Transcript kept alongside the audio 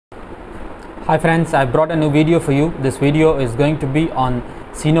Hi friends, I brought a new video for you. This video is going to be on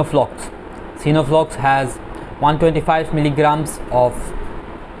Cinoflox. Cinoflox has 125 milligrams of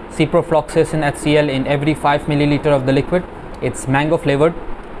Ciprofloxacin HCl in every 5 milliliter of the liquid. It's mango flavored.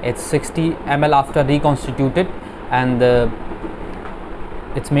 It's 60 ml after reconstituted, and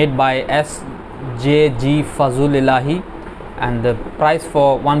it's made by SJG Fazulillahi, and the price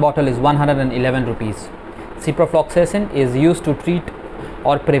for one bottle is 111 rupees. Ciprofloxacin is used to treat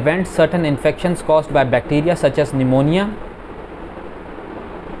or prevent certain infections caused by bacteria such as pneumonia,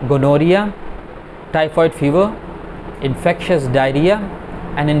 gonorrhea, typhoid fever, infectious diarrhea,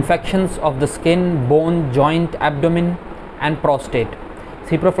 and infections of the skin, bone, joint, abdomen, and prostate.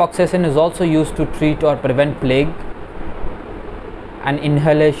 Ciprofloxacin is also used to treat or prevent plague and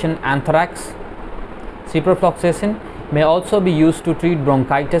inhalation anthrax. Ciprofloxacin may also be used to treat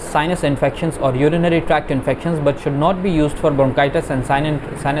bronchitis, sinus infections, or urinary tract infections, but should not be used for bronchitis and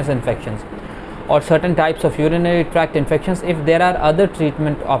sinus infections or certain types of urinary tract infections if there are other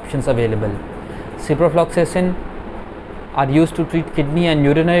treatment options available. Ciprofloxacin are used to treat kidney and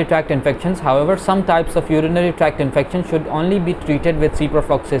urinary tract infections. However, some types of urinary tract infections should only be treated with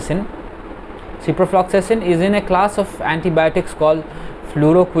ciprofloxacin. Ciprofloxacin is in a class of antibiotics called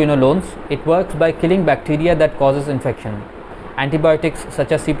fluoroquinolones. It works by killing bacteria that causes infection. Antibiotics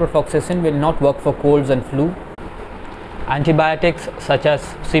such as ciprofloxacin will not work for colds and flu. Antibiotics such as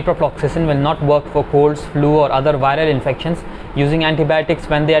ciprofloxacin will not work for colds, flu, or other viral infections. Using antibiotics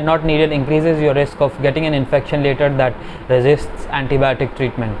when they are not needed increases your risk of getting an infection later that resists antibiotic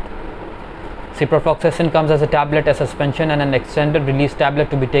treatment. Ciprofloxacin comes as a tablet, a suspension, and an extended release tablet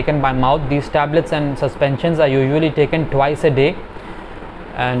to be taken by mouth. These tablets and suspensions are usually taken twice a day,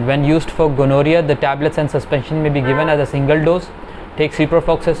 and when used for gonorrhea, the tablets and suspension may be given as a single dose. Take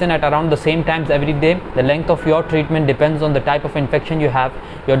ciprofloxacin at around the same times every day. The length of your treatment depends on the type of infection you have.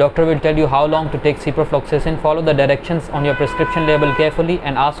 Your doctor will tell you how long to take ciprofloxacin. Follow the directions on your prescription label carefully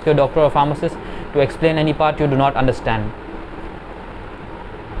and ask your doctor or pharmacist to explain any part you do not understand.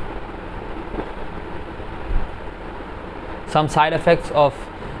 Some side effects of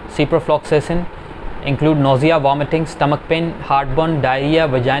ciprofloxacin include nausea, vomiting, stomach pain, heartburn, diarrhea,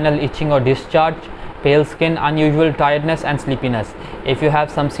 vaginal itching or discharge, pale skin, unusual tiredness, and sleepiness. If you have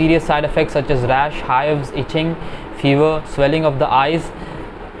some serious side effects such as rash, hives, itching, fever, swelling of the eyes,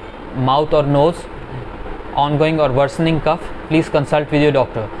 mouth or nose, ongoing or worsening cough, please consult with your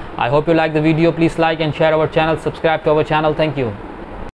doctor. I hope you like the video. Please like and share our channel, subscribe to our channel. Thank you.